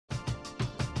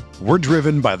We're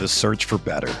driven by the search for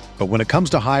better. But when it comes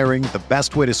to hiring, the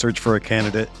best way to search for a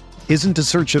candidate isn't to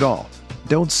search at all.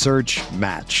 Don't search,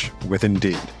 match with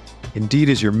Indeed. Indeed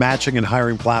is your matching and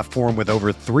hiring platform with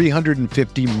over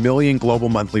 350 million global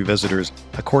monthly visitors,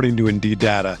 according to Indeed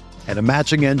data, and a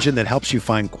matching engine that helps you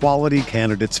find quality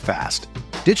candidates fast.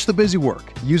 Ditch the busy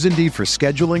work. Use Indeed for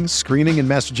scheduling, screening, and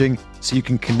messaging so you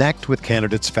can connect with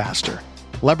candidates faster.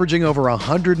 Leveraging over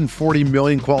 140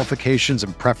 million qualifications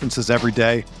and preferences every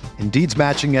day, Indeed's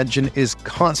matching engine is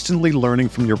constantly learning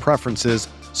from your preferences,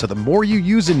 so the more you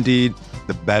use Indeed,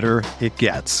 the better it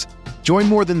gets. Join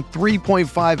more than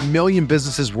 3.5 million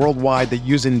businesses worldwide that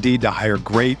use Indeed to hire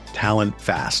great talent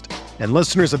fast. And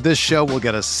listeners of this show will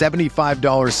get a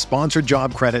 $75 sponsored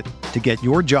job credit to get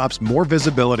your jobs more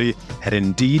visibility at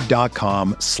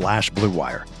Indeed.com/Blue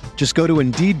Wire. Just go to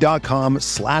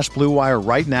Indeed.com/Blue Wire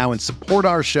right now and support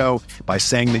our show by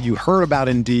saying that you heard about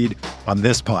Indeed on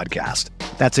this podcast.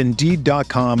 That's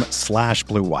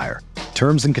Indeed.com/Blue Wire.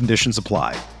 Terms and conditions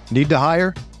apply. Need to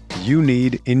hire? You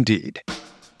need Indeed.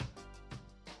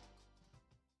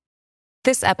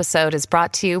 This episode is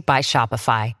brought to you by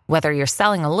Shopify. Whether you're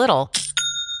selling a little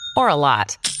or a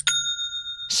lot,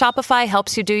 Shopify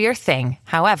helps you do your thing,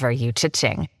 however you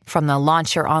cha-ching. From the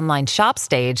launch your online shop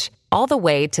stage, all the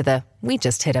way to the we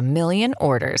just hit 1 million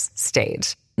orders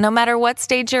stage. No matter what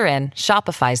stage you're in,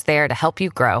 Shopify's there to help you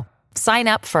grow. Sign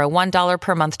up for a $1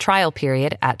 per month trial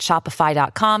period at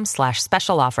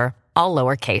shopify.com/special offer, all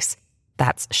lowercase.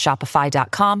 That's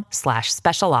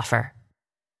shopify.com/special offer.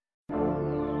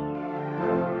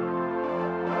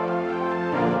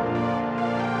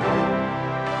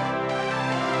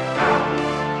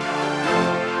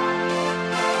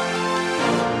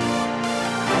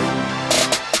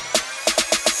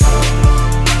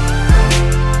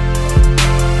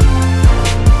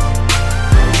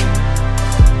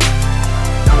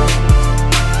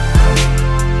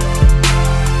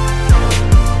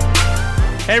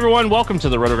 Hey everyone, welcome to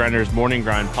the RotoGrinders Morning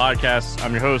Grind Podcast.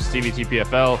 I'm your host, Stevie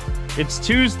TPFL. It's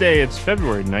Tuesday, it's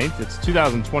February 9th, it's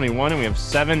 2021, and we have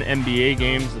 7 NBA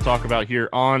games to talk about here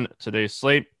on today's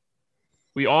slate.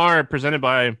 We are presented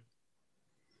by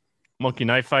Monkey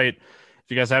Knife Fight. If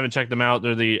you guys haven't checked them out,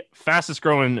 they're the fastest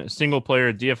growing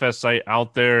single-player DFS site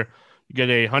out there. You get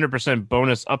a 100%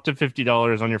 bonus up to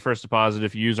 $50 on your first deposit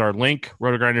if you use our link,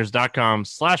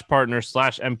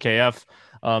 rotogrinders.com/partner/MKF.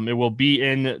 It will be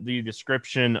in the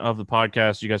description of the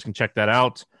podcast. You guys can check that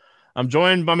out. I'm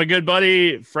joined by my good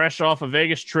buddy, fresh off a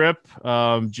Vegas trip,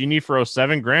 Genie for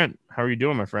 07. Grant, how are you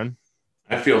doing, my friend?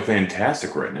 I feel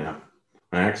fantastic right now.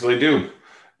 I actually do.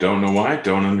 Don't know why,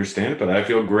 don't understand it, but I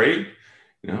feel great.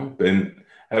 You know,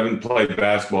 haven't played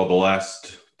basketball the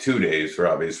last 2 days for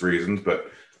obvious reasons,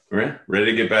 but ready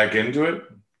to get back into it.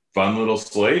 Fun little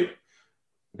slate.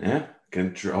 Yeah,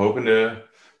 hoping to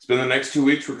spend the next 2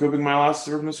 weeks recouping my loss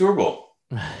from the Super Bowl.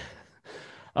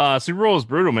 Super Bowl is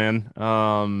brutal, man.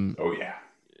 Oh yeah.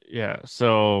 Yeah.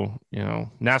 So, you know,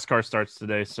 NASCAR starts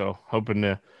today, so hoping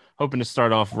to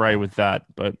start off right with that.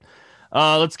 But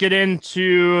let's get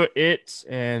into it.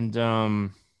 And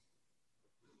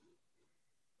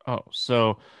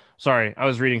sorry, I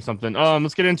was reading something.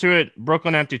 Let's get into it.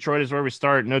 Brooklyn at Detroit is where we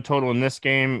start. No total in this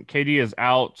game. KD is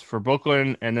out for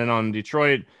Brooklyn, and then on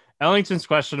Detroit, Ellington's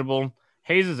questionable.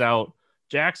 Hayes is out.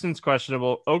 Jackson's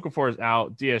questionable. Okafor is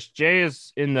out. DSJ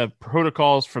is in the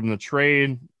protocols from the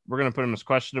trade. We're going to put him as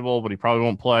questionable, but he probably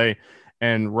won't play.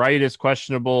 And Wright is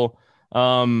questionable.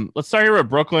 Let's start here with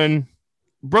Brooklyn.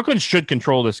 Brooklyn should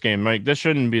control this game. Like, this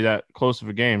shouldn't be that close of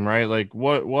a game, right? Like,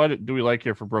 what do we like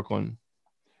here for Brooklyn?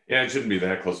 Yeah, it shouldn't be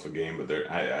that close of a game,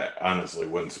 but I honestly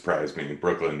wouldn't surprise me.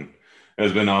 Brooklyn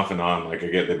has been off and on. Like,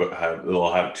 again,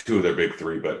 they'll have 2 of their big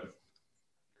 3, but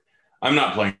I'm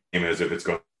not playing him as if it's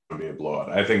going to be a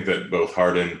blowout. I think that both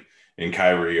Harden and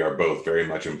Kyrie are both very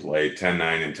much in play,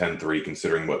 10-9 and 10-3,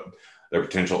 considering what their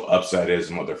potential upside is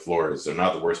and what their floor is. They're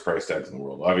not the worst price tags in the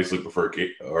world. Obviously prefer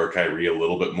Kyrie a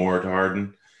little bit more to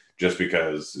Harden just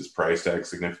because his price tag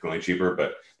is significantly cheaper.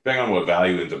 But depending on what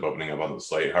value ends up opening up on the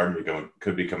slate, Harden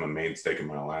could become a mainstay in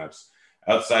my lineups.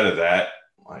 Outside of that,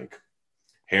 like,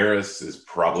 Harris is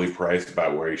probably priced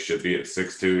about where he should be at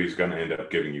 6'2". He's going to end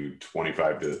up giving you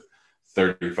 25 to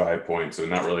 35 points, so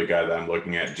not really a guy that I'm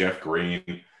looking at. Jeff Green,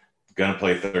 going to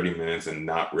play 30 minutes and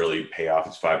not really pay off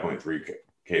his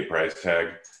 5.3K price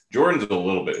tag. Jordan's a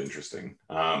little bit interesting.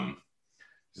 The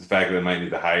fact that it might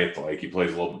need the height, like, he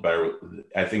plays a little bit better.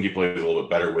 I think he plays a little bit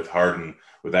better with Harden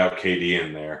without KD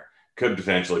in there. Could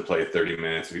potentially play 30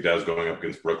 minutes. If he does, going up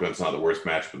against Brooklyn, it's not the worst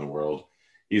matchup in the world.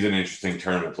 He's an interesting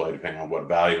tournament play depending on what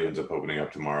value ends up opening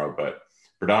up tomorrow, but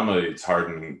predominantly it's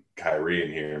Harden and Kyrie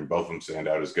in here, and both of them stand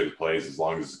out as good plays as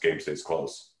long as the game stays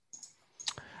close.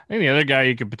 think the other guy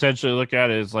you could potentially look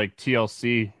at is like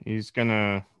TLC. He's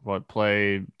gonna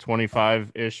play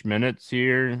 25-ish minutes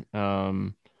here.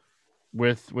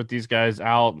 With these guys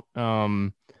out.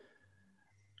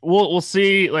 We'll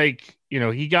see. Like,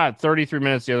 he got 33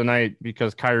 minutes the other night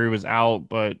because Kyrie was out,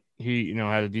 but he,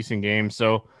 had a decent game.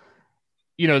 So,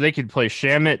 they could play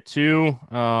Shamit too.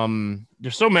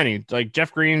 There's so many. Like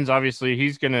Jeff Green's obviously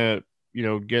he's gonna,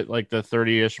 get like the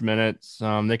 30-ish minutes.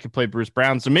 They could play Bruce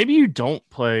Brown. So maybe you don't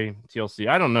play TLC.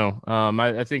 I don't know.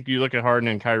 I think you look at Harden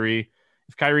and Kyrie.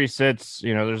 If Kyrie sits,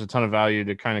 there's a ton of value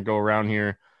to kind of go around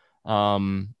here.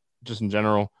 Just in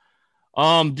general.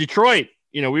 Detroit,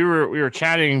 we were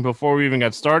chatting before we even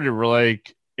got started. We're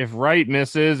like, if Wright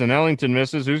misses and Ellington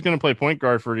misses, who's going to play point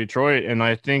guard for Detroit? And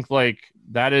I think like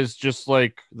that is just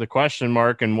like the question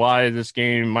mark and why this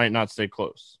game might not stay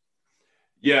close.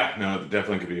 Yeah, no, it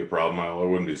definitely could be a problem. I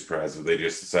wouldn't be surprised if they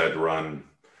just decided to run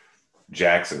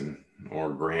Jackson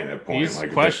or Grant at point. He's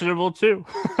like questionable too.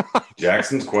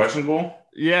 Jackson's questionable?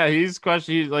 Yeah, he's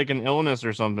like an illness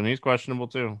or something. He's questionable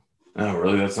too. Oh,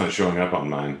 really? That's not showing up on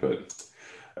mine, but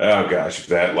oh gosh,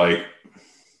 if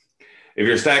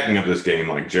you're stacking up this game,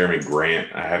 like Jeremy Grant,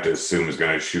 I have to assume is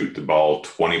going to shoot the ball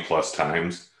 20 plus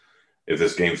times if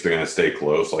this game's going to stay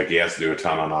close. Like he has to do a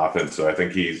ton on offense, so I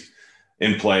think he's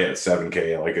in play at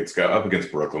 7K. Like it's got up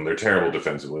against Brooklyn. They're terrible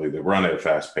defensively. They run at a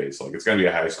fast pace. Like it's going to be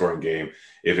a high scoring game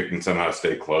if it can somehow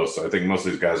stay close. So I think most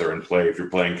of these guys are in play if you're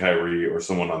playing Kyrie or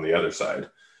someone on the other side.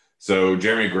 So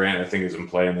Jeremy Grant, I think, is in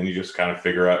play, and then you just kind of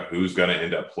figure out who's going to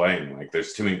end up playing. Like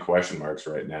there's too many question marks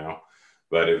right now.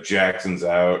 But if Jackson's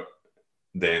out,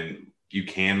 then you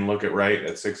can look at Wright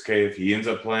at 6K if he ends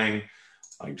up playing,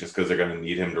 like just because they're going to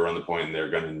need him to run the point and they're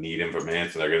going to need him for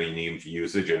minutes and they're going to need him for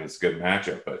usage, and it's a good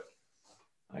matchup. But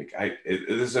like it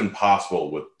is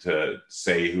impossible to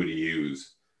say who to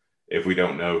use if we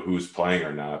don't know who's playing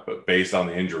or not. But based on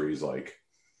the injuries, like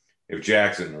if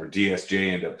Jackson or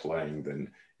DSJ end up playing,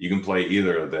 then you can play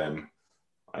either of them.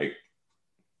 Like,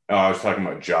 I was talking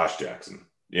about Josh Jackson.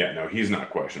 Yeah, no, he's not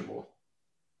questionable.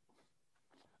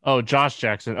 Oh, Josh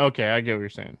Jackson. Okay, I get what you're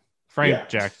saying. Frank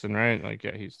Jackson, right? Like,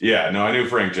 yeah, Yeah, no, I knew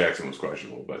Frank Jackson was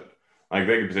questionable, but like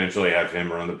they could potentially have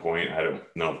him run the point. I don't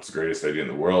know if it's the greatest idea in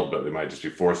the world, but they might just be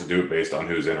forced to do it based on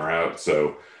who's in or out.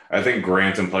 So I think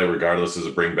Grant's in play regardless as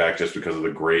a bring back just because of the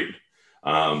great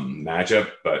matchup.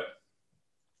 But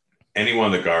any one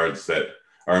of the guards that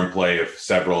are in play, if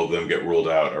several of them get ruled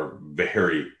out, are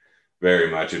very,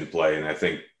 very much in play, and I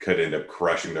think could end up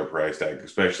crushing their price tag,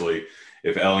 especially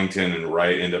if Ellington and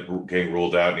Wright end up getting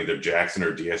ruled out and either Jackson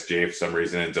or DSJ for some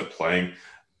reason ends up playing.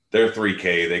 They're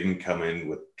 3K. They can come in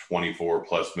with 24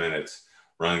 plus minutes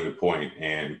running the point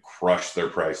and crush their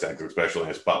price tags, especially in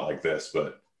a spot like this.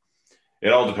 But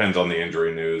it all depends on the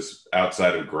injury news.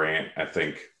 Outside of Grant, I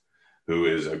think, who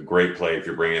is a great play if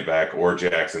you're bringing it back, or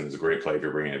Jackson is a great play if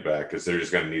you're bringing it back, because they're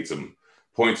just going to need some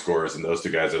point scorers, and those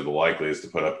two guys are the likeliest to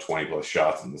put up 20 plus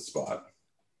shots in the spot.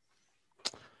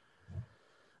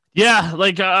 Yeah,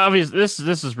 like obviously this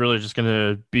is really just going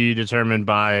to be determined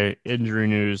by injury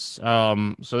news.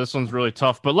 So this one's really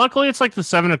tough, but luckily it's like the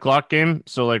 7:00 game,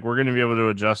 so like we're going to be able to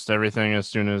adjust everything as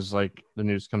soon as like the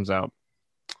news comes out.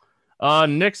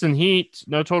 Knicks and Heat,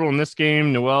 no total in this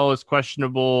game. Noel is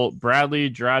questionable.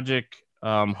 Bradley, Dragic,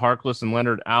 Harkless, and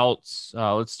Leonard out.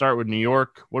 Let's start with New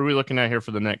York. What are we looking at here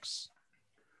for the Knicks?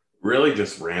 Really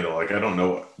just Randall. Like I don't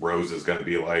know what Rose is going to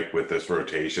be like with this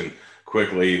rotation.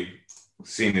 Quickly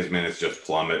seeing his minutes just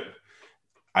plummet.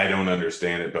 I don't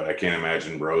understand it, but I can't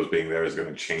imagine Rose being there is going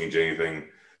to change anything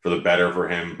for the better for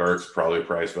him. Burke's probably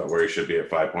priced about where he should be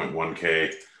at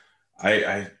 5.1K.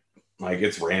 I like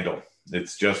it's Randall.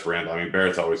 It's just Randall. I mean,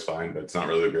 Barrett's always fine, but it's not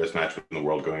really the greatest matchup in the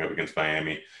world going up against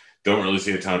Miami. Don't really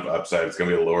see a ton of upside. It's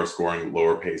going to be a lower scoring,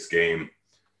 lower pace game.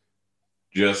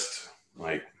 Just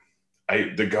like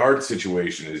the guard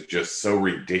situation is just so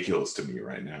ridiculous to me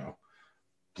right now.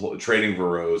 Trading for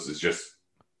Rose is just,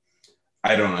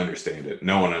 I don't understand it.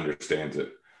 No one understands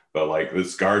it. But like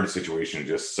this guard situation is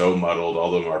just so muddled.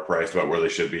 All of them are priced about where they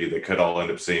should be. They could all end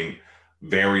up seeing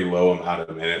very low amount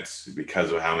of minutes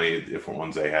because of how many different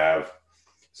ones they have.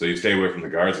 So you stay away from the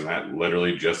guards, and that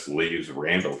literally just leaves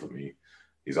Randall for me.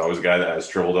 He's always a guy that has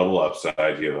triple-double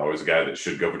upside. He's always a guy that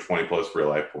should go for 20-plus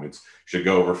real-life points, should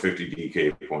go over 50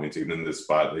 DK points, even in this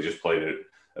spot. They just played it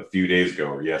a few days ago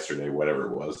or yesterday, whatever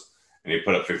it was, and he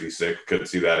put up 56. Couldn't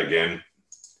see that again.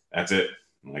 That's it.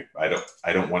 Like I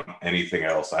don't want anything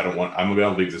else. I'm going to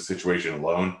leave this situation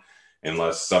alone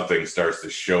unless something starts to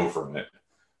show from it.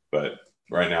 But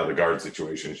right now, the guard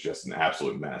situation is just an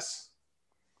absolute mess.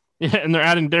 Yeah, and they're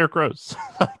adding Derrick Rose.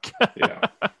 Yeah.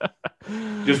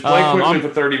 Just play quickly for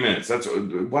 30 minutes. That's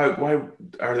why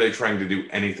are they trying to do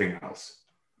anything else?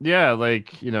 Yeah,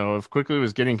 like, if Quickly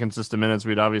was getting consistent minutes,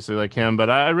 we'd obviously like him. But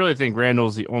I really think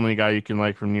Randall's the only guy you can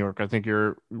like from New York. I think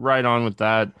you're right on with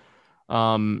that.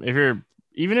 If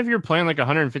you're playing like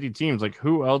 150 teams, like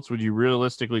who else would you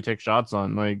realistically take shots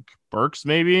on? Like Burks,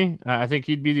 maybe? I think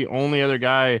he'd be the only other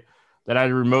guy that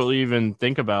I'd remotely even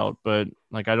think about. But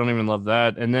like, I don't even love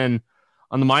that. And then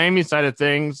on the Miami side of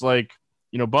things, like,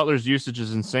 Butler's usage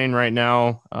is insane right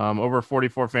now. Over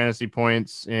 44 fantasy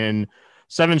points in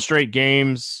 7 straight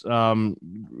games. Goran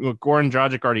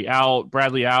Dragic already out,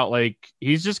 Bradley out. Like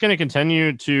he's just going to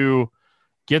continue to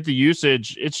get the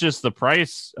usage. It's just the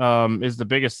price is the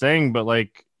biggest thing. But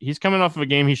like he's coming off of a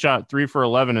game he shot 3 for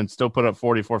 11 and still put up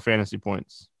 44 fantasy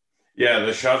points. Yeah,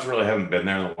 the shots really haven't been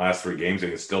there in the last 3 games,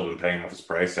 and he's still been paying off his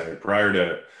price tag. Prior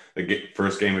to the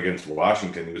first game against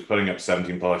Washington, he was putting up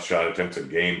 17-plus shot attempts a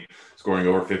game, scoring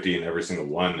over 50 in every single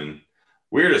one. And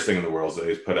weirdest thing in the world is that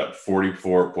he's put up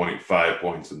 44.5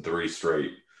 points in 3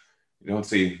 straight. You don't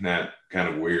see that kind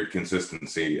of weird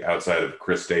consistency outside of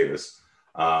Chris Davis.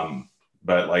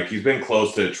 But like he's been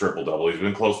close to a triple-double. He's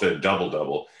been close to a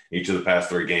double-double each of the past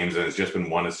 3 games, and it's just been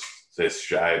 1 assist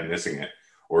shy of missing it,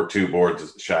 or 2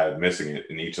 boards shy of missing it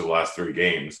in each of the last 3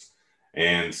 games.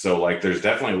 And so, like, there's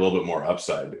definitely a little bit more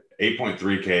upside.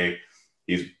 8.3K,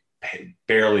 he's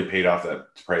barely paid off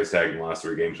that price tag in the last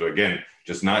 3 games. But again,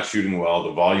 just not shooting well.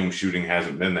 The volume shooting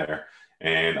hasn't been there.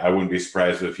 And I wouldn't be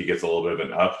surprised if he gets a little bit of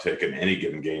an uptick in any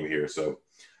given game here. So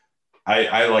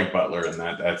I like Butler, and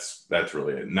that's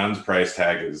really it. Nunn's price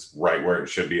tag is right where it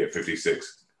should be at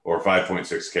 56 or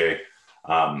 5.6K.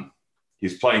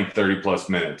 He's playing 30-plus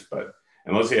minutes, but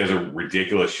unless he has a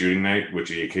ridiculous shooting night, which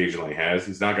he occasionally has,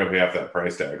 he's not going to pay off that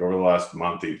price tag. Over the last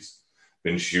month, he's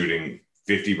been shooting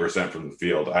 50% from the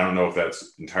field. I don't know if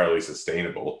that's entirely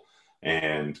sustainable.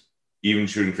 And even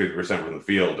shooting 50% from the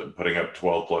field and putting up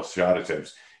 12-plus shot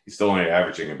attempts, he's still only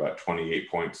averaging about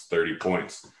 28 points, 30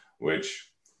 points,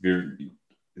 which if you're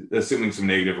assuming some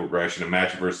negative regression, a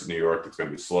matchup versus New York that's going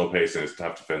to be slow-paced and it's a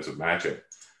tough defensive matchup,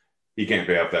 he can't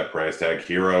pay off that price tag.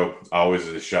 Hero always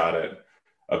is a shot at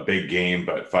a big game,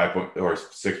 but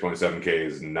 6.7K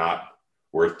is not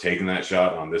worth taking that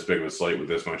shot on this big of a slate with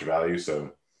this much value.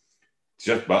 So it's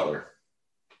just Butler.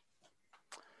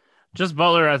 Just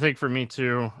Butler, I think, for me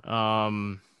too.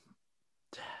 I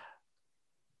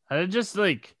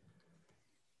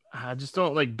just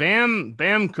don't like Bam.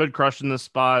 Bam could crush in this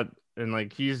spot, and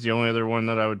like he's the only other one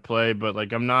that I would play. But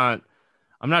like I'm not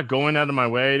going out of my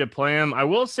way to play him. I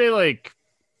will say, like,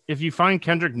 if you find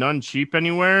Kendrick Nunn cheap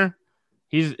anywhere,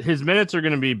 his minutes are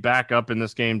going to be back up in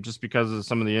this game just because of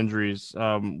some of the injuries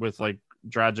with like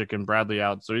Dragic and Bradley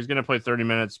out. So he's going to play 30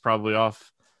 minutes probably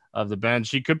off of the bench.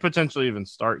 He could potentially even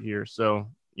start here. So,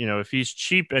 if he's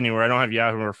cheap anywhere, I don't have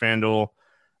Yahoo or FanDuel,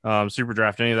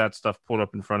 SuperDraft, any of that stuff pulled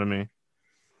up in front of me.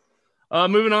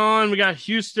 Moving on, we got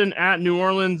Houston at New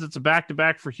Orleans. It's a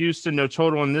back-to-back for Houston. No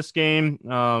total in this game.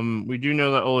 We do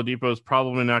know that Oladipo is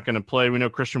probably not going to play. We know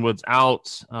Christian Wood's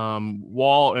out.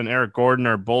 Wall and Eric Gordon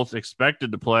are both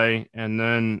expected to play. And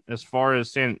then as far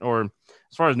as New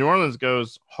Orleans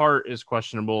goes, Hart is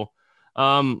questionable.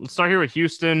 Let's start here with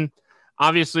Houston.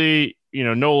 Obviously,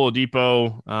 no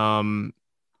Oladipo.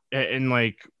 And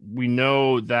like we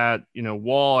know that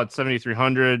Wall at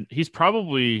 7,300. He's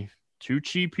probably too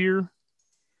cheap here.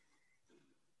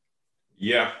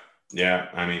 Yeah.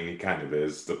 I mean, he kind of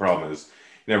is. The problem is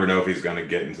you never know if he's going to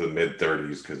get into the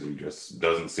mid-30s because he just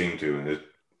doesn't seem to. And his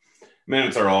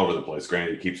minutes are all over the place.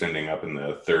 Granted, he keeps ending up in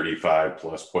the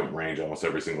 35-plus point range almost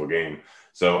every single game.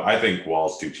 So I think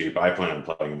Wall's too cheap. I plan on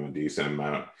playing him a decent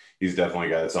amount. He's definitely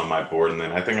a guy that's on my board. And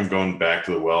then I think I'm going back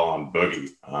to the well on Boogie.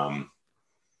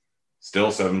 Still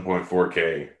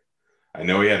 7.4K. I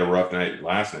know he had a rough night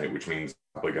last night, which means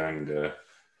probably going to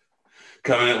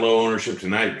come in at low ownership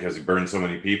tonight because he burned so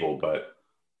many people, but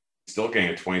still getting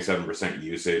a 27%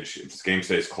 usage. If this game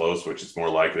stays close, which it's more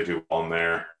likely to on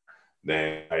there,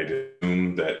 then I'd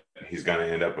assume that he's going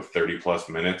to end up with 30-plus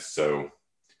minutes. So,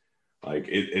 like,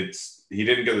 he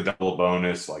didn't get the double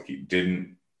bonus. Like, he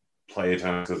didn't play a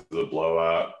ton because of the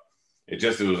blowout. It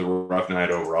was a rough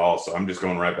night overall. So I'm just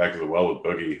going right back to the well with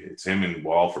Boogie. It's him and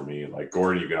Wall for me. Like,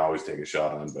 Gordon, you can always take a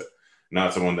shot on, but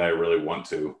not someone that I really want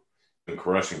to. Been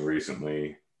crushing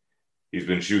recently. He's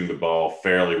been shooting the ball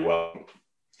fairly well,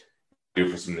 due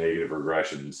for some negative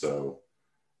regression. So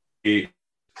he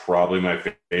probably my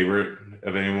favorite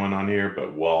of anyone on here,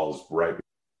 but Wall's right.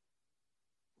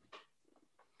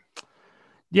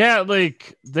 Yeah,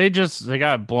 like they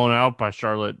got blown out by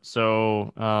Charlotte.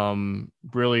 So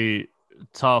really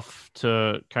tough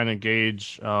to kind of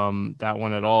gauge that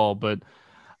one at all. But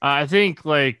I think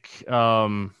if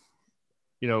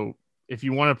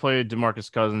you want to play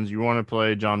DeMarcus Cousins, you want to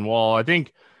play John Wall. I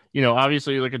think,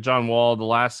 obviously you look at John Wall, the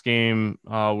last game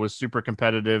was super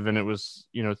competitive and it was,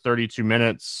 32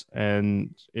 minutes.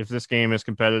 And if this game is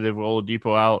competitive with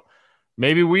Oladipo out,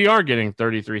 maybe we are getting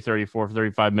 33, 34,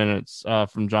 35 minutes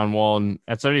from John Wall. And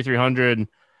at 7,300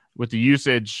 with the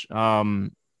usage,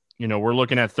 we're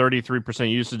looking at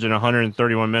 33% usage in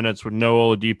 131 minutes with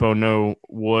no Oladipo, no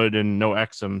Wood, and no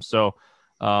Exum. So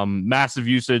massive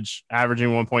usage, averaging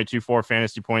 1.24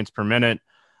 fantasy points per minute.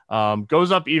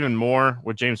 Goes up even more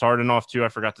with James Harden off too. I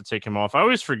forgot to take him off. I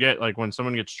always forget when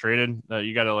someone gets traded that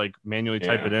you got to manually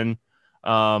type it in.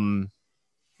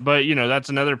 But that's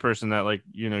another person that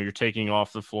you're taking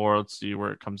off the floor. Let's see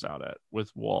where it comes out at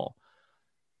with Wall.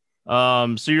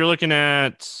 So you're looking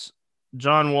at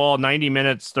John Wall, 90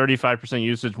 minutes, 35%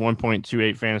 usage,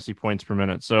 1.28 fantasy points per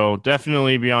minute. So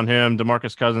definitely beyond him.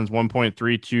 DeMarcus Cousins,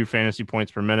 1.32 fantasy points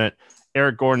per minute.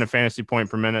 Eric Gordon, a fantasy point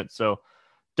per minute. So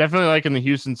definitely liking the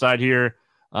Houston side here.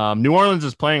 New Orleans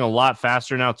is playing a lot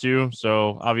faster now too.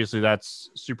 So obviously that's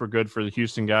super good for the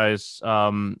Houston guys.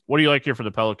 What do you like here for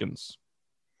the Pelicans?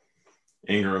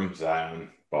 Ingram, Zion,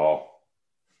 Ball.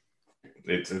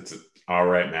 It's an all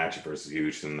right matchup versus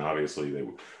Houston. Obviously they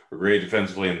were great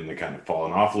defensively, and they kind of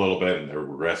fallen off a little bit, and they're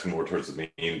regressing more towards the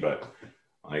mean. But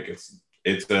it's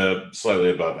a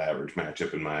slightly above average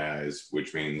matchup in my eyes,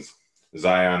 which means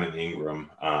Zion and Ingram,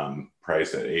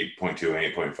 priced at 8.2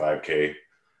 and 8.5K,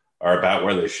 are about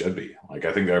where they should be. I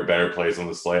think there are better plays on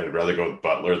the slate. I'd rather go with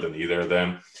Butler than either of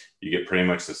them. You get pretty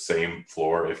much the same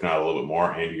floor, if not a little bit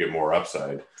more, and you get more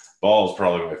upside. Ball is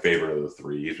probably my favorite of the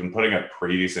three. He's been putting up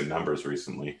pretty decent numbers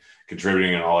recently,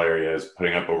 contributing in all areas,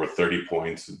 putting up over 30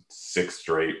 points in 6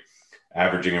 straight,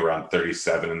 averaging around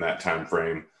 37 in that time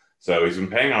frame. So he's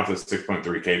been paying off this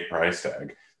 6.3K price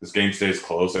tag. This game stays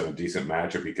close and a decent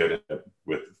matchup. He could end up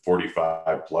with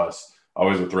 45 plus,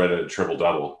 always a threat at a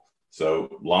triple-double.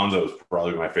 So Lonzo is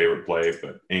probably my favorite play,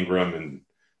 but Ingram and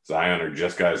Zion are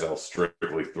just guys I'll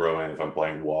strictly throw in if I'm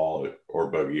playing Wall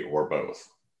or Boogie or both.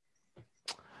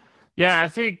 Yeah, I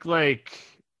think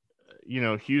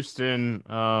Houston,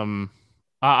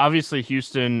 obviously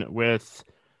Houston without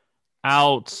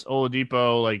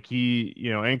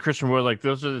Oladipo, and Christian Wood,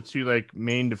 those are the two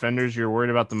main defenders you're worried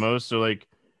about the most. So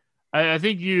I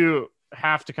think you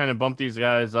have to kind of bump these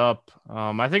guys up.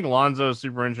 I think Lonzo is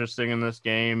super interesting in this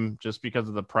game just because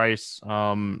of the price.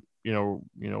 When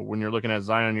you're looking at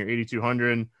Zion, you're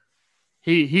 8,200.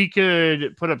 He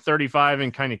could put up 35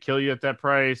 and kind of kill you at that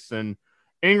price. And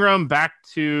Ingram back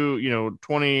to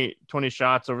 20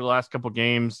 shots over the last couple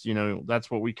games. That's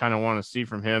what we kind of want to see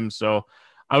from him. So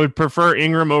I would prefer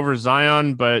Ingram over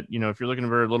Zion, but if you're looking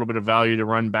for a little bit of value to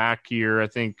run back here, I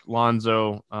think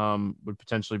Lonzo would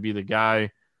potentially be the guy.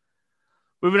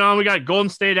 Moving on, we got Golden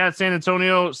State at San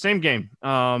Antonio, same game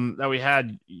that we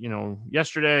had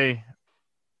yesterday.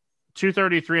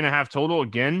 233.5 total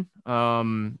again.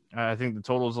 I think the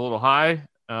total is a little high.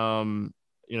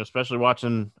 Especially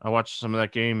I watched some of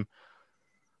that game.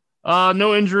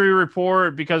 No injury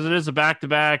report because it is a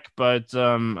back-to-back, but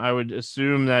I would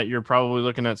assume that you're probably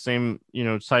looking at same,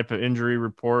 type of injury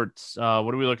reports.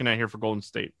 What are we looking at here for Golden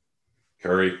State?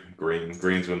 Curry,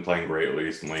 Green's been playing great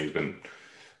recently. He's been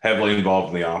heavily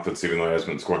involved in the offense, even though he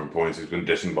hasn't been scoring points. He's been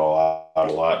dishing ball out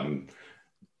a lot and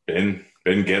been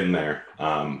getting there.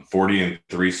 40 and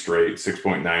 3 straight,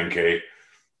 6.9K,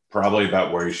 probably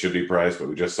about where he should be priced, but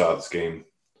we just saw this game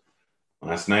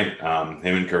last night.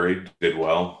 Him and Curry did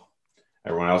well.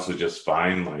 Everyone else was just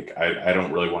fine. I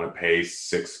don't really want to pay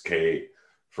 6K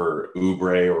for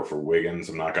Oubre or for Wiggins.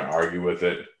 I'm not going to argue with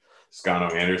it.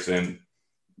 Scano Anderson,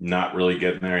 not really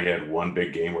getting there. He had one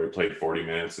big game where he played 40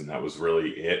 minutes, and that was really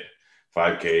it.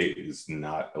 5K is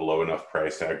not a low enough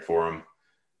price tag for him.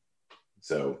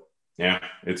 So, yeah,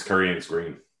 it's Curry and it's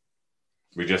Green.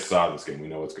 We just saw this game. We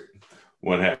know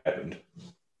what happened.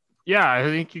 Yeah, I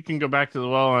think you can go back to the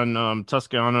well on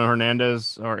Toscano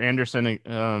Hernandez or Anderson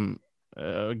again.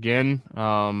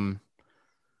 I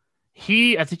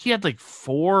think he had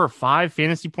 4 or 5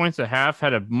 fantasy points at half,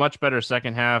 had a much better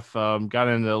second half, got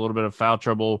into a little bit of foul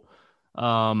trouble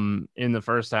in the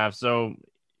first half. So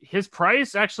his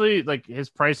price his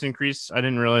price increase, I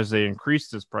didn't realize they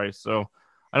increased his price. So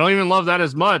I don't even love that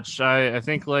as much. I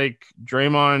think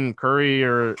Draymond, Curry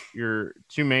are your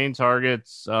two main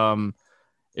targets.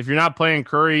 If you're not playing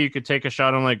Curry, you could take a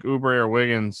shot on Oubre or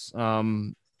Wiggins,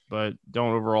 but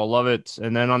don't overall love it.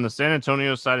 And then on the San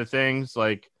Antonio side of things,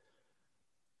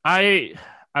 I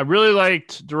really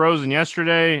liked DeRozan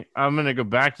yesterday. I'm going to go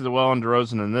back to the well on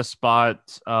DeRozan in this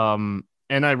spot. And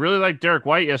I really liked Derek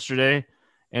White yesterday.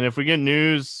 And if we get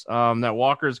news that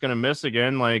Walker is going to miss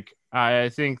again, like I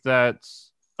think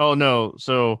that's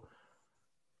so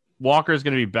Walker is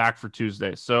going to be back for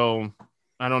Tuesday. So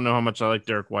I don't know how much I like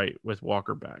Derek White with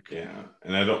Walker back. Yeah,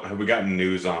 and have we gotten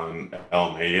news on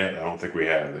LMA yet? I don't think we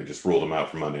have. They just ruled him out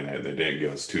for Monday night. They didn't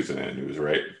give us Tuesday night news,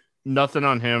 right? Nothing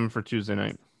on him for Tuesday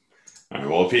night. All right.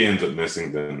 Well, if he ends up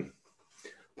missing, then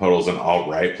Poeltl's an all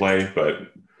right play,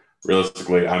 but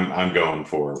realistically, I'm going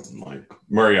for like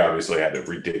Murray. Obviously, had a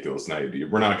ridiculous night.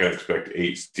 We're not going to expect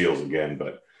 8 steals again,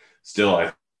 but still,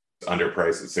 I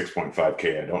underpriced at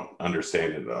 6.5K. I don't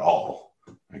understand it at all.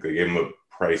 Like they gave him a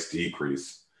price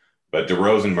decrease, but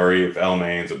DeRozan, Murray, if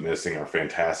LMA ends up missing, are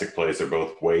fantastic plays. They're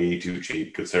both way too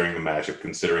cheap considering the matchup,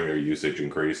 considering their usage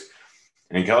increase.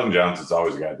 And Keldon Johnson's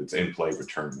always a guy that's in play for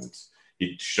tournaments.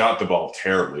 He shot the ball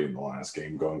terribly in the last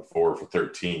game, going 4 for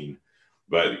 13.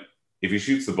 But if he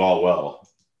shoots the ball well,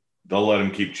 they'll let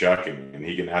him keep chucking, and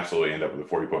he can absolutely end up with a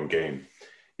 40-point game.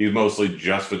 He's mostly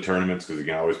just for tournaments because he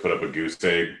can always put up a goose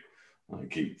egg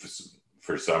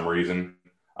for some reason.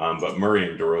 But Murray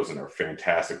and DeRozan are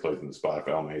fantastic plays in the spot if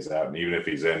LMA's out. And even if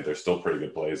he's in, they're still pretty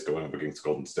good plays going up against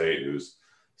Golden State, who's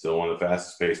still one of the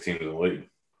fastest-paced teams in the league.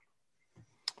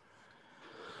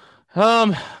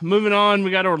 Moving on,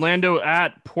 we got Orlando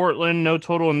at Portland. No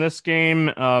total in this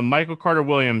game. Michael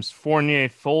Carter-Williams, Fournier,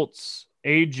 Fultz,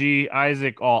 AG,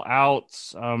 Isaac, all out.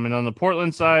 And on the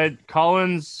Portland side,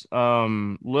 Collins,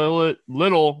 Little,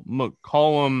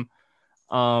 McCollum,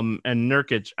 and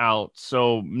Nurkic out.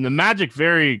 So the Magic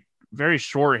very, very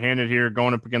short-handed here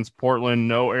going up against Portland.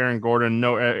 No Aaron Gordon,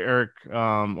 no Eric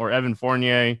or Evan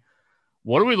Fournier.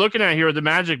 What are we looking at here with the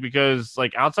Magic? Because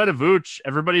like outside of Vooch,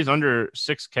 everybody's under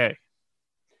 6K.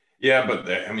 Yeah, but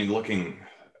I don't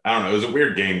know. It was a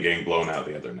weird game getting blown out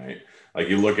the other night. Like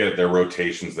you look at their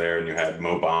rotations there, and you had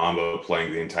Mo Bamba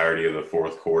playing the entirety of the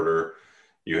fourth quarter.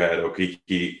 You had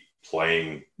Okeke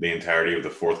playing the entirety of the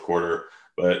fourth quarter.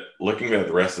 But looking at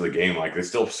the rest of the game, like they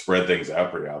still spread things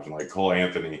out pretty often. Like Cole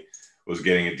Anthony was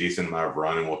getting a decent amount of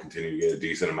run and will continue to get a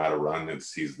decent amount of run.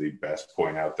 He's the best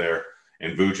point out there.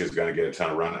 And Vooch is going to get a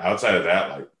ton of run. Outside of that,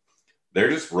 like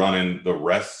they're just running the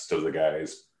rest of the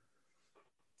guys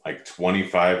like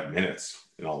 25 minutes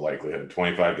in all likelihood,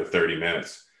 25 to 30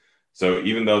 minutes. So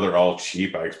even though they're all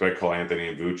cheap, I expect Cole Anthony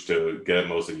and Vooch to get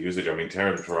most of the usage. I mean,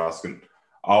 Terrence Ross can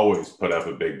always put up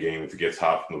a big game if he gets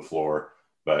hot from the floor,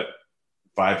 but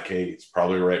 5K is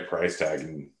probably the right price tag.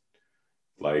 And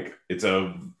like it's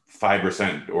a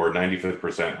 5% or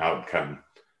 95% outcome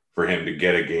for him to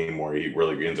get a game where he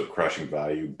really ends up crushing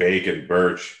value. Bacon,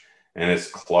 Birch, and his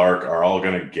Clark are all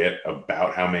going to get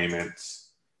about how many minutes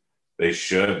they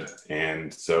should.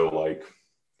 And so like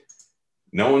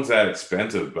no one's that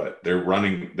expensive, but they're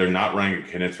not running a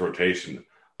condensed rotation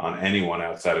on anyone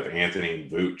outside of Anthony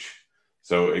and Vooch.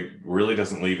 So it really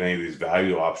doesn't leave any of these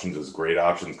value options as great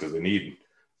options because they need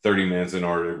 30 minutes in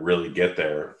order to really get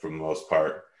there for the most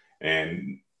part.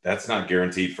 And that's not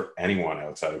guaranteed for anyone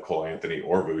outside of Cole Anthony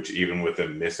or Vooch, even with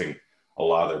them missing a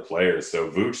lot of their players. So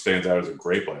Vooch stands out as a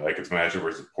great play. Like it's matchup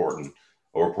versus Portland,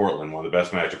 one of the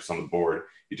best matchups on the board.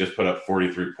 He just put up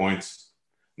 43 points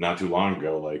not too long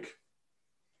ago. Like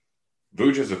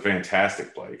Vooch is a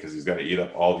fantastic play because he's going to eat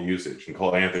up all the usage. And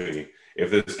Cole Anthony, if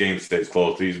this game stays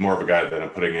close, he's more of a guy that I'm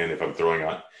putting in if I'm throwing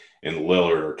on in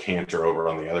Lillard or Cantor over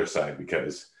on the other side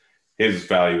because his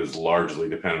value is largely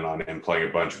dependent on him playing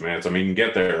a bunch of minutes. I mean, he can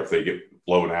get there if they get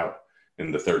blown out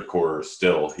in the third quarter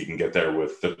still. He can get there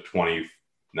with the 29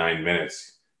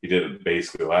 minutes. He did it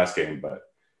basically last game, but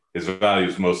his value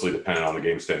is mostly dependent on the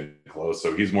game staying close.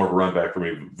 So he's more of a run back for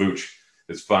me. Vooch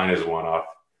is fine as a one-off.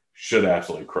 Should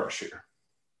absolutely crush here.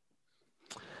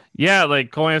 Yeah,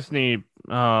 like Cole Anthony,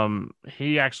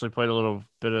 he actually played a little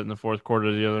bit in the fourth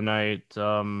quarter the other night.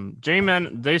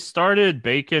 J-Man, they started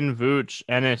Bacon, Vooch,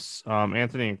 Ennis,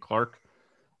 Anthony, and Clark.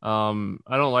 I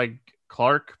don't like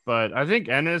Clark, but I think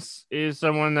Ennis is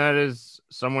someone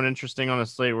interesting on a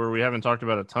slate where we haven't talked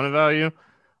about a ton of value.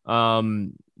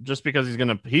 Just because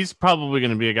he's probably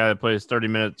gonna be a guy that plays 30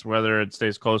 minutes, whether it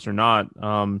stays close or not.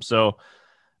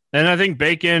 And I think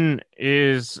Bacon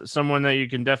is someone that you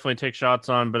can definitely take shots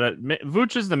on, but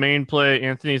Vooch is the main play.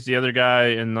 Anthony's the other guy,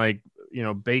 and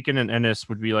Bacon and Ennis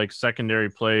would be like secondary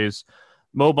plays.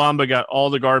 Mo Bamba got all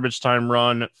the garbage time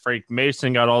run. Frank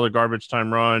Mason got all the garbage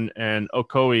time run, and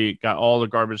Okoye got all the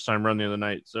garbage time run the other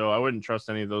night. So I wouldn't trust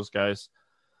any of those guys.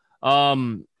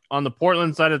 On the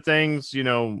Portland side of things,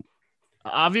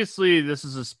 obviously this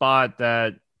is a spot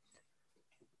that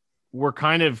we're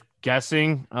kind of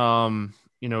guessing.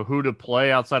 Who to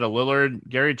play outside of Lillard.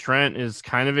 Gary Trent is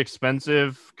kind of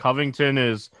expensive. Covington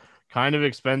is kind of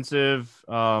expensive.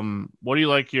 What do you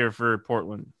like here for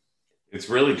Portland? It's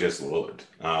really just Lillard.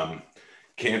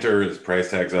 Cantor, his price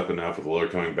tag's up enough with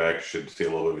Lillard coming back. Should see a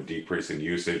little bit of a decrease in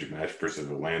usage match versus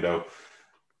Orlando.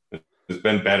 It's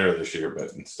been better this year,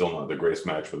 but it's still not the greatest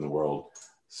matchup in the world.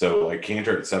 So, like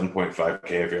Cantor at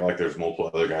 7.5K, I feel like there's multiple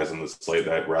other guys on the slate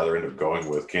that I'd rather end up going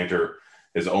with. Cantor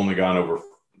has only gone over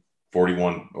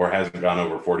 41 or hasn't gone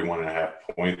over 41 and a half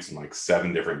points in like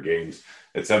 7 different games.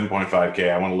 At 7.5K,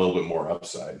 I want a little bit more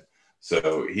upside.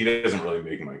 So he doesn't really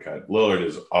make my cut. Lillard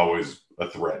is always a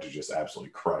threat to just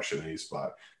absolutely crush in any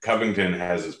spot. Covington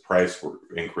has his price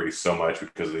increased so much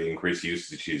because of the increased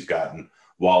usage he's gotten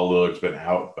while Lillard's been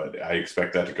out, but I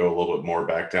expect that to go a little bit more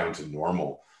back down to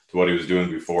normal, to what he was doing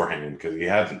beforehand, because he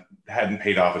hadn't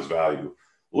paid off his value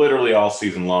literally all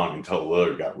season long until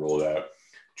Lillard got ruled out.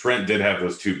 Trent did have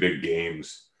those 2 big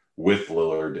games with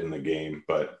Lillard in the game,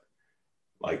 but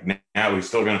like now he's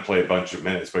still going to play a bunch of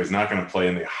minutes, but he's not going to play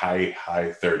in the high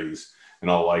 30s in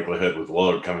all likelihood with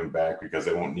Lillard coming back, because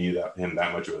they won't need him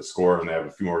that much of a scorer and they have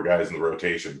a few more guys in the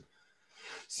rotation.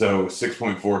 So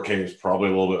 6.4K is probably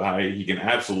a little bit high. He can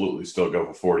absolutely still go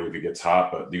for 40 if he gets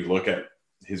hot, but you look at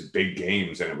his big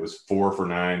games and it was 4 for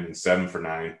 9 and 7 for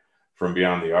 9 from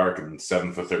beyond the arc and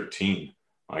 7 for 13.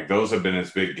 Like those have been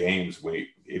his big games.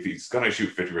 If he's going to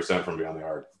shoot 50% from beyond the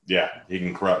arc, yeah, he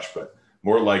can crush, but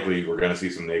more likely we're going to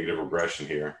see some negative regression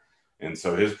here. And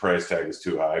so his price tag is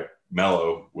too high.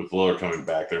 Melo, with Lillard coming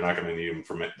back, they're not going to need him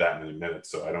for that many minutes,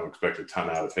 so I don't expect a ton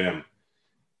out of him.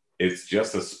 It's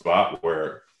just a spot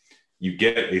where you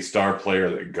get a star player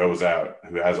that goes out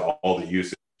who has all the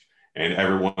usage, and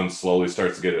everyone slowly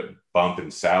starts to get a bump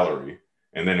in salary.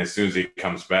 And then as soon as he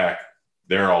comes back,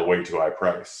 they're all way too high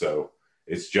price. So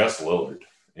it's just Lillard,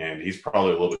 and he's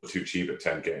probably a little bit too cheap at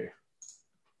 10K.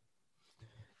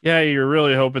 Yeah, you're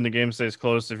really hoping the game stays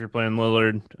close if you're playing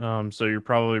Lillard. So you're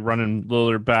probably running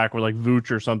Lillard back with like Vooch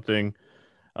or something.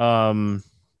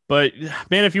 But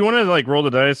man, if you want to like roll the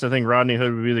dice, I think Rodney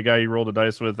Hood would be the guy you roll the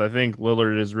dice with. I think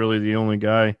Lillard is really the only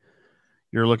guy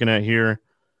you're looking at here.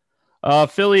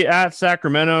 Philly at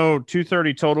Sacramento,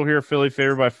 230 total here. Philly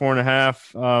favored by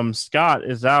 4.5. Scott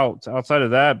is out. Outside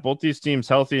of that, both these teams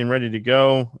healthy and ready to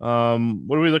go.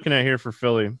 What are we looking at here for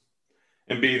Philly?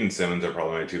 Embiid and Simmons are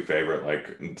probably my 2 favorite.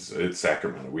 Like it's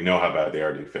Sacramento. We know how bad they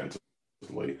are defensively.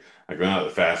 Like they're not the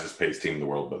fastest paced team in the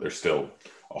world, but they're still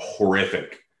a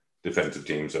horrific defensive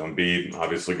team. So Embiid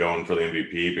obviously going for the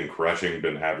MVP, been crushing,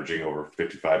 been averaging over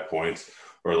 55 points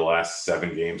over the last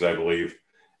 7 games, I believe.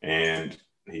 And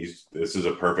this is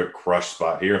a perfect crush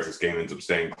spot here if this game ends up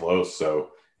staying close. So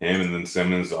him and then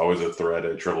Simmons always a threat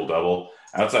at triple-double.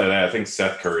 Outside of that, I think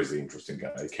Seth Curry's the interesting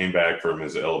guy. He came back from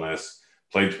his illness,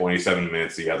 played 27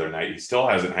 minutes the other night. He still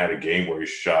hasn't had a game where he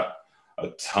shot a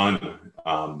ton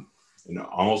in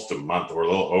almost a month or a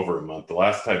little over a month. The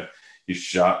last time he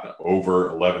shot over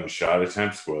 11 shot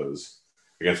attempts was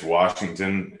against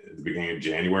Washington at the beginning of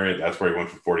January. That's where he went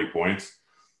for 40 points.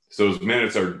 So his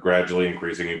minutes are gradually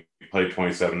increasing. He played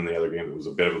 27 in the other game. It was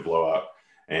a bit of a blowout.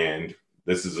 And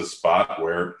this is a spot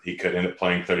where he could end up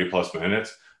playing 30-plus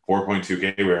minutes.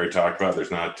 4.2K, we already talked about.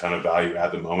 There's not a ton of value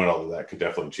at the moment, although that could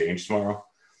definitely change tomorrow.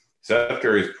 Seth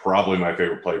Curry is probably my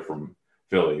favorite play from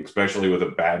Philly, especially with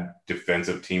a bad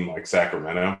defensive team like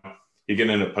Sacramento. He can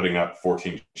end up putting up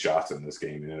 14 shots in this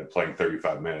game and end up playing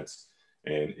 35 minutes.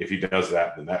 And if he does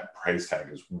that, then that price tag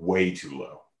is way too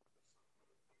low.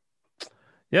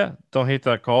 Yeah, don't hate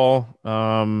that call.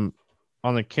 On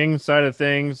the Kings side of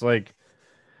things, like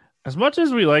as much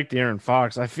as we like De'Aaron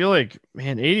Fox, I feel like,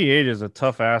 man, 88 is a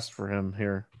tough ask for him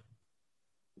here.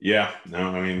 Yeah, no,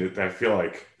 I mean, I feel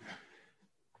like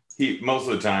most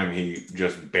of the time he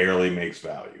just barely makes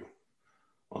value.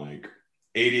 Like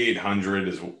 8,800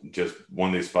 is just one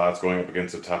of these spots going up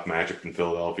against a tough matchup in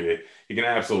Philadelphia. He can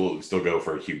absolutely still go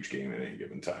for a huge game at any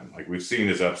given time. Like we've seen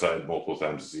his upside multiple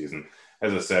times this season.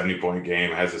 Has a 70-point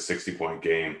game, has a 60-point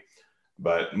game,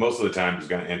 but most of the time he's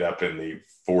going to end up in the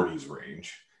 40s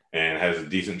range and has a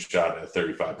decent shot at a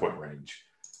 35-point range.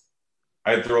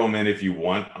 I'd throw him in if you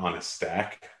want on a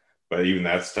stack, but even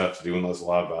that's tough to do unless a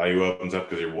lot of value opens up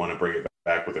because you want to bring it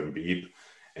back with Embiid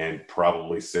and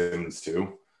probably Simmons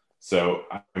too. So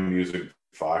I'm using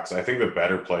Fox. I think the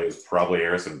better play is probably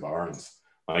Harrison Barnes.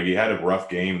 Like he had a rough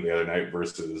game the other night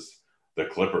versus the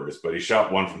Clippers, but he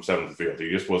shot 1 from 7 from the field. He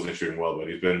just wasn't shooting well, but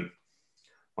he's been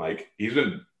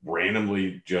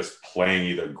randomly just playing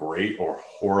either great or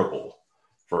horrible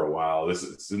for a while. This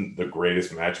isn't the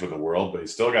greatest matchup in the world, but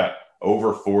he's still got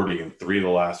over 40 in 3 of the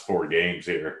last 4 games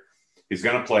here. He's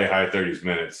going to play high 30s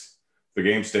minutes. If the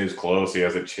game stays close, he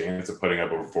has a chance of putting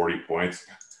up over 40 points.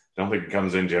 I don't think it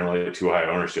comes in generally at too high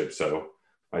ownership. So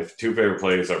my 2 favorite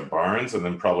plays are Barnes and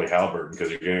then probably Halliburton because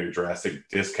you're getting a drastic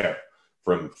discount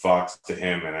from Fox to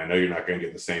him, and I know you're not going to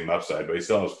get the same upside, but he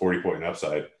still has 40-point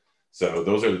upside. So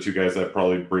those are the two guys that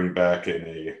probably bring back in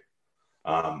a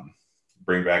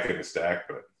stack.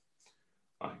 But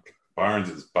like Barnes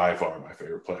is by far my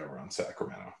favorite player around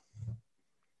Sacramento.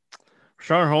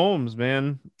 Sean Holmes,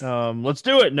 man. Let's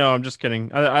do it. No, I'm just kidding.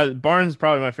 Barnes is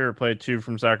probably my favorite play too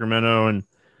from Sacramento. And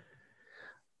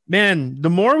man, the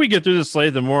more we get through the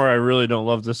slate, the more I really don't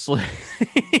love this slate.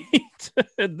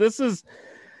 This is,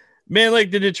 man,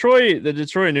 like the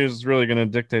Detroit news is really going to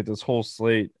dictate this whole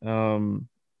slate.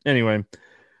 Anyway,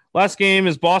 last game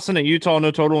is Boston at Utah.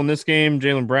 No total in this game.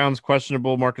 Jaylen Brown's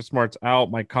questionable. Marcus Smart's out.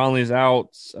 Mike Conley's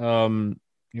out.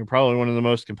 Probably one of the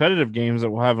most competitive games that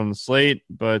we'll have on the slate.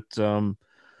 But I don't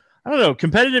know.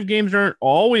 Competitive games aren't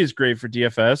always great for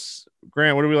DFS.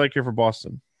 Grant, what do we like here for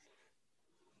Boston?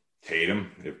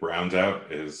 Tatum, if Brown's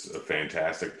out, is a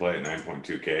fantastic play at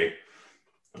 9.2K.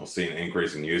 I'll see an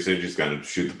increase in usage. He's going to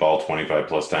shoot the ball 25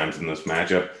 plus times in this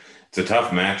matchup. It's a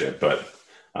tough matchup, but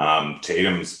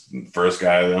Tatum's the first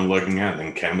guy that I'm looking at, and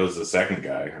then Kemba's the second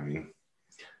guy. I mean,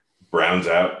 Brown's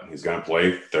out. He's going to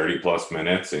play 30 plus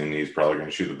minutes, and he's probably going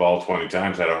to shoot the ball 20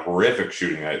 times. Had a horrific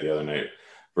shooting night the other night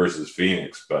versus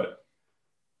Phoenix, but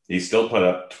he still put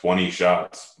up 20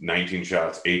 shots, 19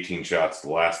 shots, 18 shots the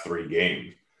last 3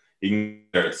 games. He can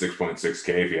start at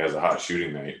 6.6K if he has a hot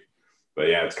shooting night. But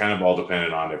yeah, it's kind of all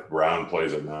dependent on if Brown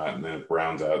plays or not. And then if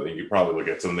Brown's out, then you probably look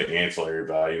at some of the ancillary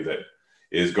value that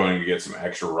is going to get some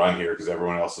extra run here because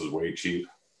everyone else is way cheap.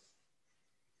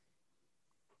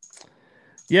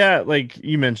 Yeah, like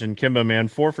you mentioned, Kemba, man,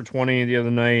 4 for 20 the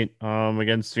other night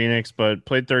against Phoenix, but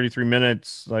played 33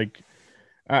 minutes. Like,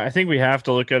 I think we have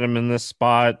to look at him in this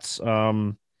spot.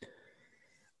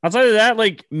 Outside of that,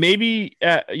 like maybe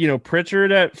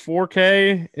Pritchard at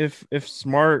 4K if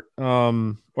Smart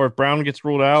or if Brown gets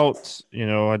ruled out.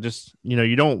 I just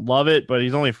you don't love it, but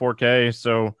he's only 4K,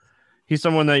 so he's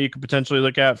someone that you could potentially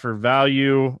look at for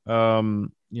value.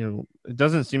 It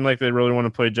doesn't seem like they really want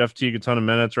to play Jeff Teague a ton of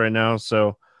minutes right now.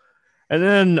 So, and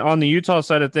then on the Utah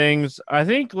side of things, I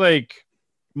think like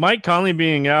Mike Conley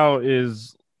being out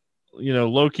is,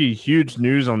 low-key huge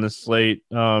news on this slate.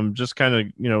 Just kind of,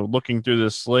 looking through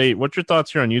this slate. What's your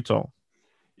thoughts here on Utah?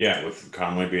 Yeah, with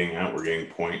Conley being out, we're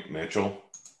getting Point Mitchell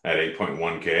at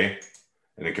 8.1K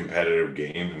in a competitive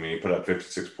game. I mean, he put up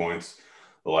 56 points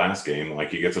the last game. Like,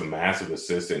 he gets a massive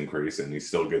assist increase, and he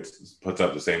still puts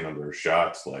up the same number of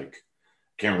shots. Like,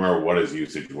 I can't remember what his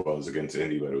usage was against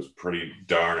Indy, but it was pretty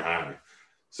darn high.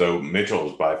 So Mitchell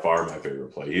is by far my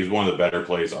favorite play. He's one of the better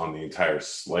plays on the entire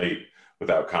slate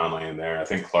without Conley in there. I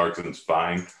think Clarkson's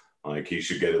fine. Like, he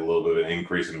should get a little bit of an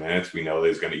increase in minutes. We know that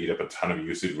he's going to eat up a ton of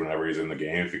usage whenever he's in the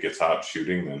game. If he gets hot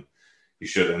shooting, then he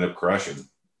should end up crushing.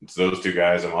 It's those two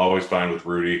guys. I'm always fine with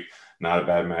Rudy. Not a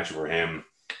bad match for him.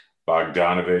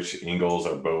 Bogdanovich, Ingles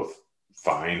are both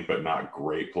fine, but not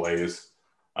great plays.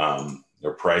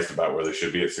 They're priced about where they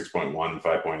should be at 6.1 and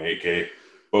 5.8K.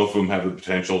 Both of them have the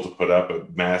potential to put up a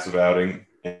massive outing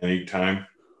any time,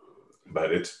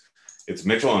 but it's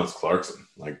Mitchell and it's Clarkson.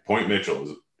 Like, Point Mitchell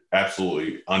is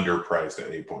absolutely underpriced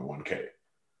at 8.1K.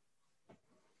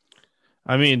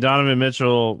 I mean, Donovan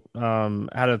Mitchell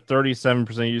had a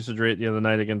 37% usage rate the other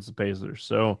night against the Pacers.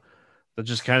 So that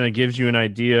just kind of gives you an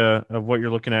idea of what you're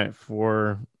looking at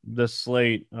for this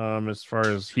slate as far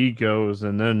as he goes.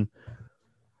 And then,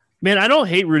 man, I don't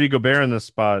hate Rudy Gobert in this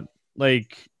spot.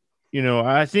 Like,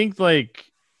 I think like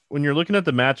when you're looking at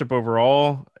the matchup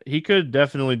overall, he could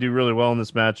definitely do really well in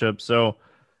this matchup. So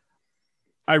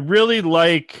I really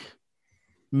like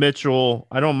Mitchell.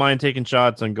 I don't mind taking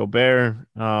shots on Gobert.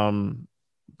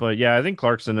 But yeah, I think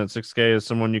Clarkson at 6K is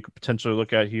someone you could potentially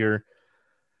look at here.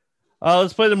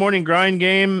 Let's play the morning grind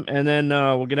game, and then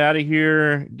we'll get out of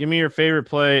here. Give me your favorite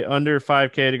play under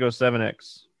 5K to go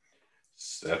 7X.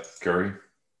 Seth Curry.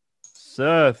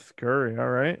 All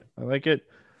right. I like it.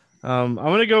 I'm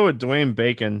going to go with Dwayne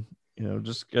Bacon,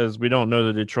 just because we don't know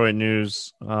the Detroit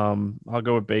news. I'll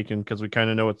go with Bacon because we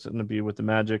kind of know what's going to be with the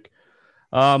Magic.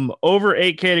 Over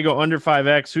 8K to go under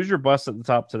 5X. Who's your bust at the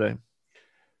top today?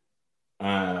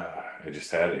 I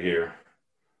just had it here.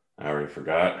 I already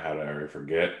forgot. How did I already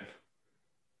forget?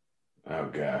 Oh,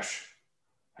 gosh.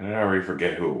 How did I already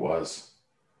forget who it was?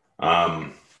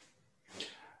 I'm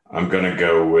going to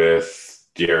go with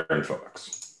De'Aaron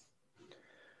Fox.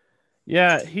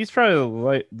 Yeah, he's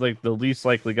probably like the least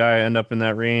likely guy to end up in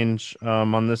that range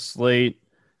on this slate.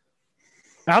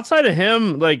 Outside of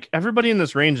him, like everybody in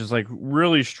this range is like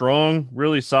really strong,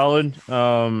 really solid.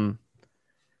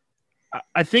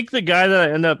 I think the guy that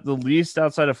I end up the least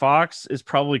outside of Fox is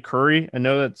probably Curry. I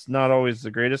know that's not always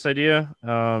the greatest idea,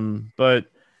 but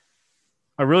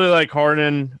I really like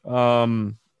Harden.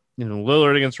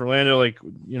 Lillard against Orlando, like,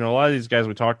 a lot of these guys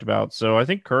we talked about. So I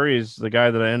think Curry is the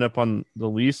guy that I end up on the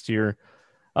least here.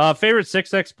 Favorite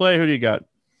 6X play, who do you got?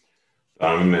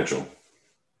 Mitchell.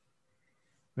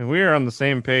 And we are on the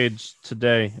same page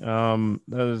today.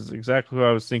 That is exactly who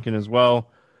I was thinking as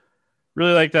well.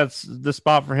 Really like that's the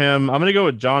spot for him. I'm going to go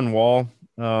with John Wall.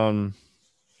 Noel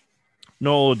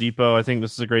Oladipo. I think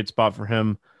this is a great spot for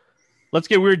him. Let's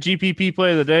get weird GPP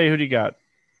play of the day. Who do you got?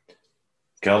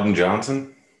 Keldon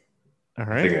Johnson. All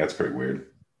right. I think that's pretty weird.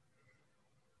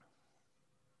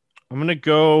 I'm going to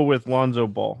go with Lonzo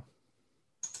Ball.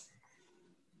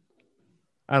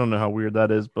 I don't know how weird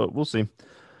that is, but we'll see.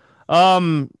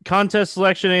 Contest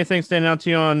selection, anything standing out to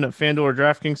you on FanDuel or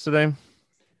DraftKings today?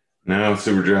 No,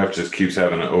 Super Draft just keeps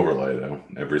having an overlay, though,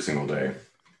 every single day.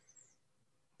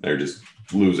 They're just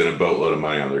losing a boatload of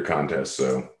money on their contests,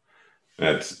 so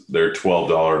that's their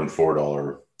 $12 and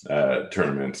 $4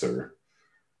 tournaments are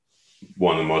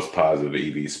one of the most positive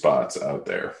EV spots out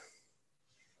there.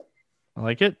 I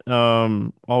like it.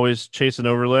 Always chase an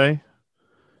overlay.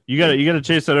 You got to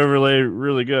chase that overlay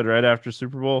really good right after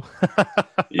Super Bowl.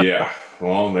 Yeah,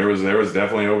 well, there was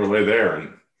definitely overlay there,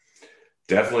 and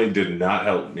definitely did not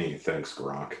help me. Thanks,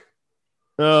 Gronk.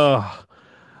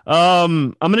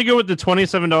 I'm gonna go with the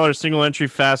 $27 single entry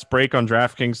fast break on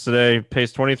DraftKings today.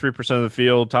 Pays 23% of the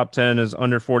field. Top 10 is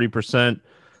under 40%.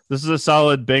 This is a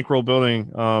solid bankroll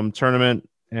building tournament,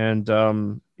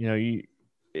 and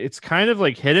it's kind of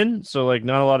like hidden, so like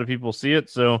not a lot of people see it.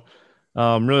 So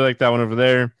really like that one over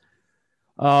there.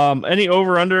 Any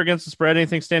over under against the spread?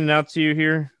 Anything standing out to you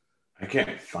here? I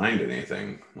can't find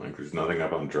anything. Like there's nothing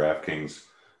up on DraftKings.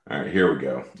 All right, here we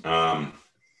go.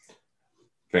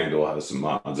 FanDuel has some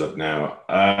odds up now.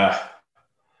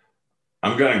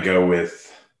 I'm gonna go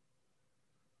with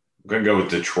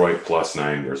Detroit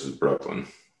 +9 versus Brooklyn.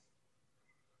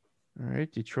 All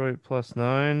right, Detroit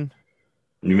 +9.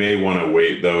 You may want to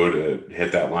wait though to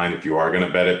hit that line if you are going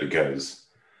to bet it, because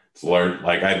it's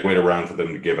like I'd wait around for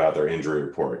them to give out their injury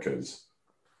report, because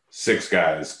 6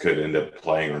 guys could end up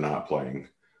playing or not playing.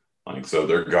 Like, so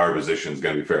their guard position is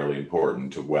going to be fairly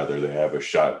important to whether they have a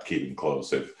shot keeping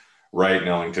close. If Wright and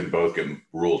Ellington both get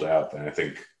ruled out, then I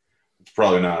think it's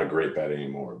probably not a great bet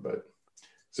anymore. But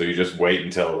so you just wait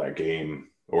until that game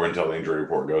or until the injury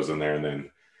report goes in there, and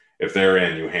then if they're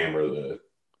in, you hammer the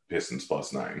Pistons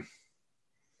 +9.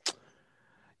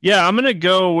 Yeah, I'm gonna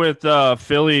go with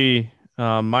Philly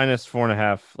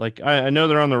 -4.5. Like I know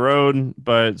they're on the road,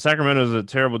 but Sacramento is a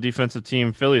terrible defensive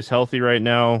team. Philly's healthy right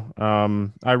now.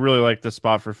 I really like this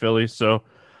spot for Philly, so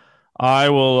I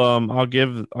will. I'll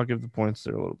give the points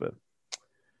there a little bit.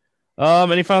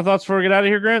 Any final thoughts before we get out of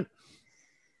here, Grant?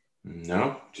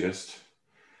 No, just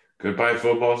goodbye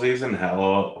football season.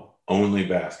 Hello, only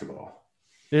basketball.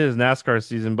 It is NASCAR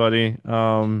season, buddy.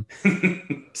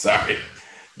 Sorry,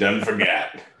 done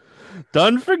forgot.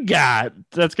 Done forgot.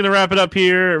 That's going to wrap it up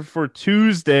here for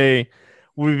Tuesday.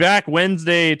 We'll be back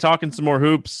Wednesday talking some more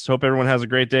hoops. Hope everyone has a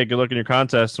great day. Good luck in your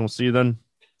contest, and we'll see you then.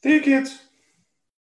 See you, kids.